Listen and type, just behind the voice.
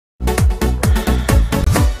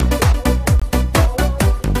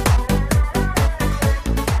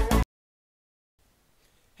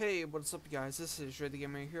Hey, what's up, you guys? This is Ray the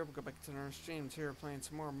Gamer here. We'll go back to another stream. Here playing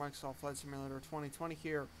some more Microsoft Flight Simulator 2020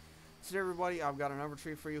 here. Today, everybody, I've got another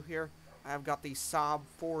treat for you here. I've got the Saab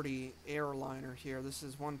 40 airliner here. This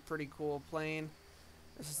is one pretty cool plane.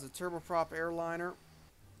 This is the turboprop airliner.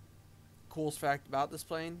 Coolest fact about this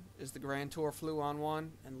plane is the Grand Tour flew on one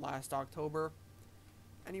in last October.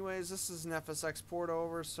 Anyways, this is an FSX port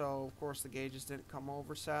over, so of course the gauges didn't come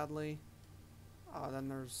over, sadly. Then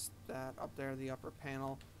there's that up there, the upper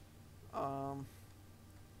panel.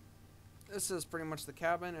 This is pretty much the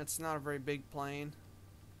cabin. It's not a very big plane.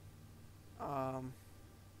 I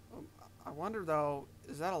wonder though,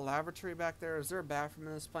 is that a lavatory back there? Is there a bathroom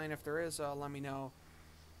in this plane? If there is, let me know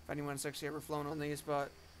if anyone's actually ever flown on these. But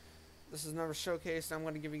this is another showcase, and I'm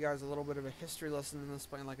going to give you guys a little bit of a history lesson in this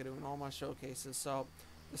plane like I do in all my showcases. So,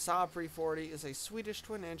 the Saab 340 is a Swedish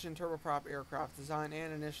twin-engine turboprop aircraft designed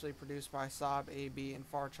and initially produced by Saab AB and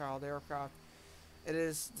Fairchild Aircraft. It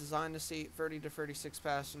is designed to seat 30 to 36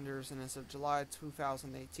 passengers, and as of July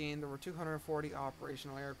 2018, there were 240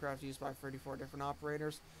 operational aircraft used by 34 different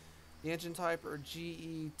operators. The engine type are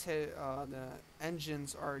the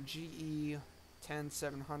engines are GE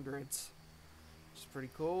 10700s, which is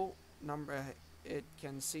pretty cool. It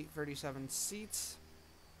can seat 37 seats.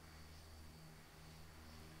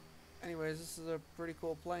 Anyways, this is a pretty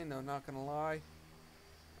cool plane though, not gonna lie.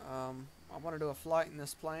 I want to do a flight in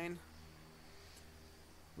this plane.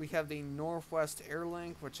 We have the Northwest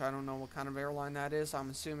Airlink, which I don't know what kind of airline that is. I'm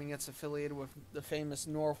assuming it's affiliated with the famous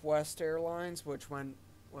Northwest Airlines, which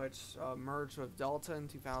merged with Delta in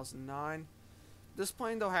 2009. This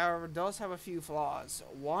plane though, however, does have a few flaws.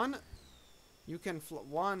 One,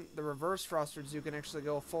 the reverse thrusters, you can actually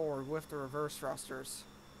go forward with the reverse thrusters.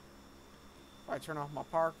 If I turn off my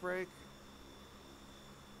park brake.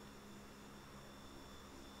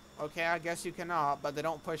 Okay, I guess you cannot, but they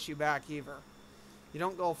don't push you back either. You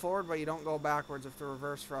don't go forward, but you don't go backwards with the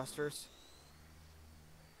reverse thrusters.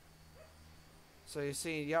 So you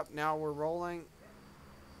see, yep, now we're rolling.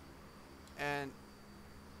 And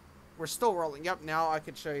we're still rolling. Yep, now I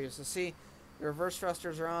could show you. So see, the reverse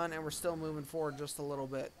thrusters are on, and we're still moving forward just a little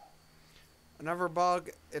bit. Another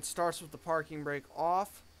bug, it starts with the parking brake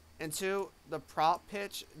off. And two, the prop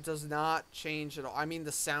pitch does not change at all. I mean,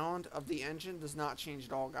 the sound of the engine does not change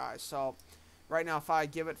at all, guys. So, right now, if I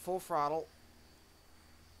give it full throttle,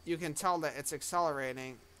 you can tell that it's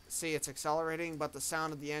accelerating. See, it's accelerating, but the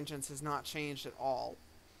sound of the engines has not changed at all.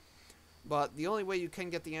 But the only way you can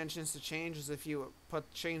get the engines to change is if you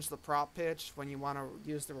change the prop pitch when you want to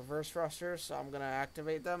use the reverse thrusters. So, I'm going to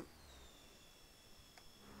activate them.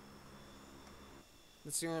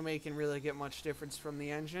 That's the only way you can really get much difference from the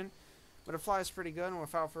engine. But it flies pretty good, and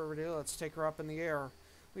without further ado, let's take her up in the air.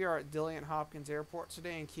 We are at Dillian Hopkins Airport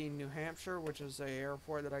today in Keene, New Hampshire, which is an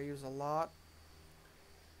airport that I use a lot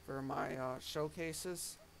for my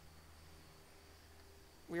showcases.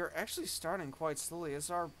 We are actually starting quite slowly. Is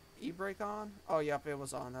our e-brake on? Oh, yep, it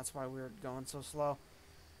was on. That's why we were going so slow.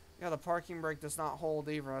 Yeah, the parking brake does not hold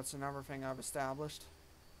either. That's another thing I've established.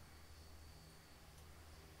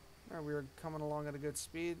 Alright, we were coming along at a good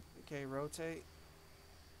speed. Okay, rotate.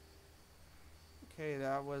 Okay,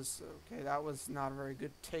 that was not a very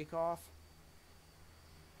good takeoff.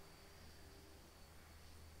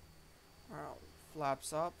 Alright,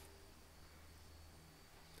 flaps up.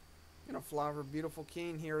 Gonna fly over beautiful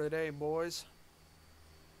Keene here today, boys.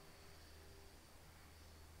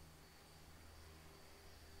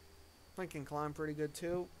 Plane can climb pretty good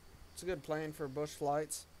too. It's a good plane for bush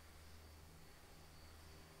flights.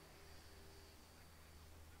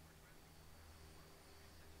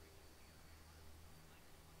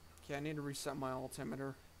 Okay, I need to reset my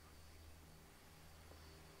altimeter.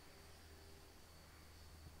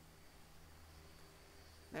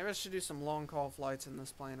 Maybe I should do some long haul flights in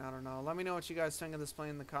this plane, I don't know. Let me know what you guys think of this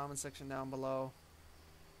plane in the comment section down below.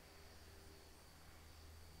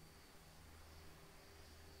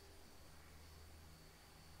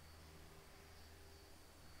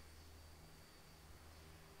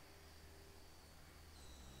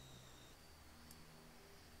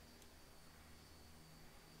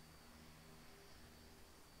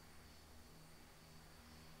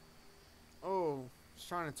 Oh, I was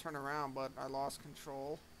trying to turn around, but I lost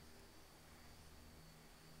control.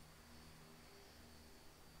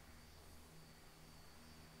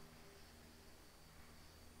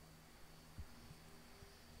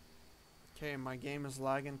 Okay, my game is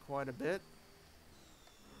lagging quite a bit.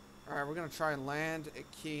 Alright, we're going to try and land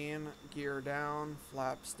at Keene. Gear down,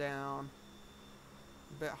 flaps down.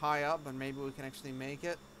 A bit high up, but maybe we can actually make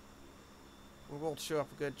it. We will chew up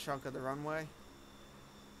a good chunk of the runway.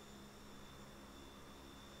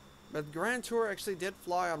 But Grand Tour actually did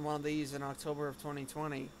fly on one of these in October of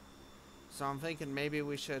 2020. So I'm thinking maybe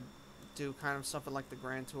we should do kind of something like the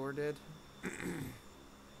Grand Tour did.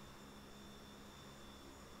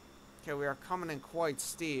 Okay, we are coming in quite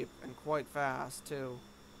steep and quite fast too.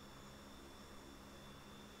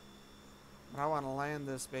 But I want to land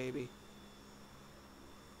this baby.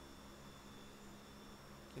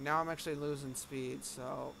 Okay, now I'm actually losing speed,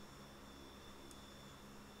 so...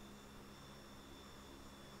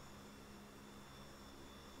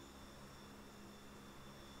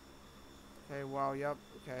 Okay, wow, yep,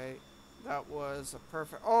 okay. That was a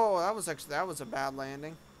perfect... Oh, that was a bad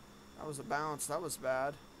landing. That was a bounce, that was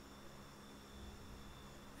bad.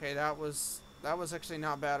 Okay, that was actually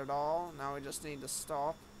not bad at all. Now we just need to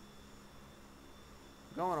stop.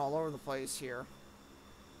 Going all over the place here.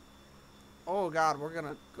 Oh god, we're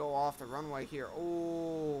gonna go off the runway here.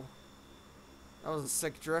 Oh, that was a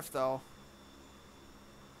sick drift though.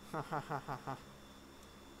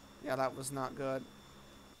 Yeah, that was not good.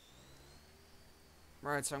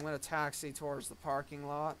 Right, so I'm gonna taxi towards the parking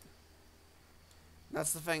lot.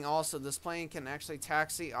 That's the thing also, this plane can actually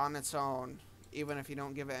taxi on its own. Even if you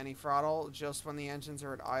don't give it any throttle, just when the engines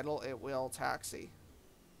are at idle, it will taxi.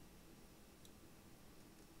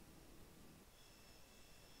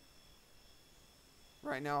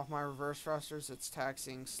 Right now with my reverse thrusters, it's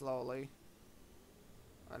taxiing slowly.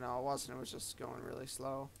 Oh, no, it wasn't. It was just going really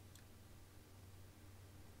slow.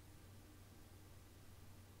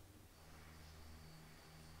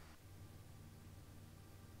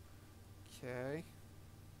 Okay.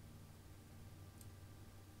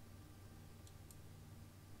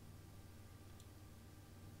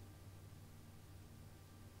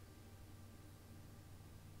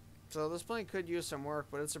 So this plane could use some work,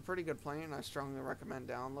 but it's a pretty good plane. I strongly recommend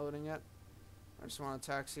downloading it. I just want to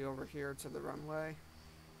taxi over here to the runway.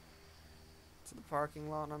 To the parking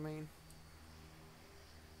lot, I mean.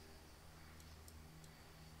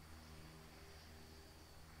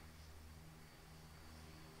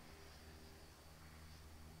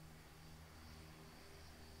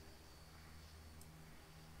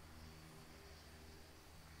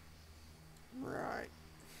 Right.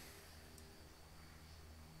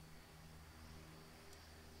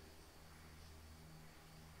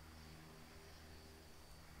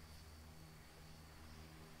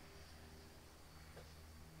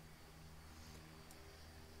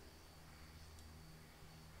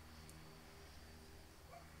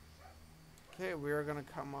 Okay, we are gonna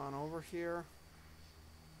come on over here.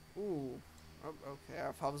 Ooh. Oh, okay,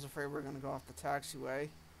 I was afraid we were gonna go off the taxiway.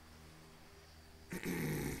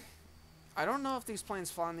 I don't know if these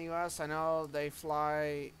planes fly in the US. I know they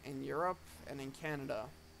fly in Europe and in Canada.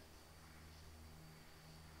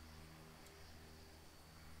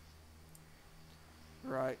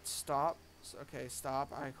 Right, stop. Okay,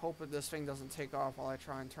 stop. I hope that this thing doesn't take off while I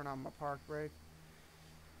try and turn on my park brake.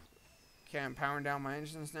 Okay, I'm powering down my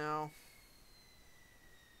engines now.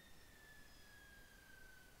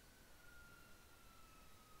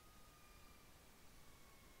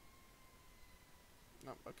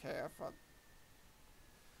 Nope, okay, I thought...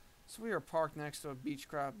 So we are parked next to a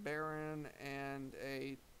Beechcraft Baron and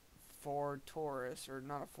a Ford Taurus, or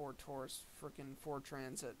not a Ford Taurus, freaking Ford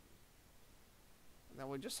Transit. And then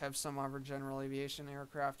we just have some other general aviation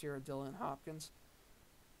aircraft here at Dillon Hopkins.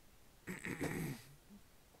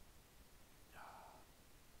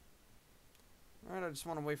 Alright, I just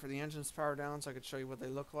want to wait for the engines to power down so I could show you what they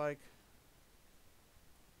look like.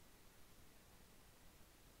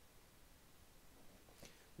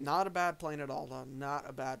 Not a bad plane at all, though. Not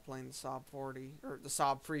a bad plane, the Saab 40. Or the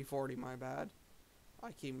Saab 340, my bad. I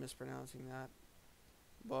keep mispronouncing that.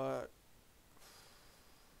 But...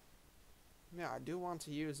 yeah, I do want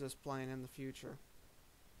to use this plane in the future.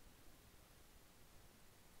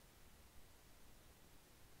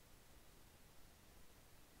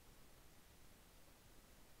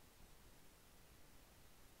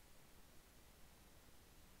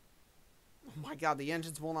 Oh my god, the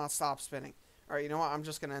engines will not stop spinning. Alright, you know what? I'm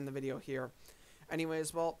just going to end the video here.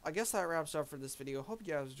 Anyways, well, I guess that wraps up for this video. Hope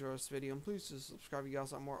you guys enjoyed this video, and please just subscribe if you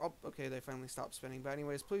guys want more. Oh, okay, they finally stopped spinning. But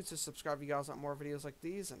anyways, please just subscribe if you guys want more videos like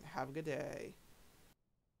these, and have a good day.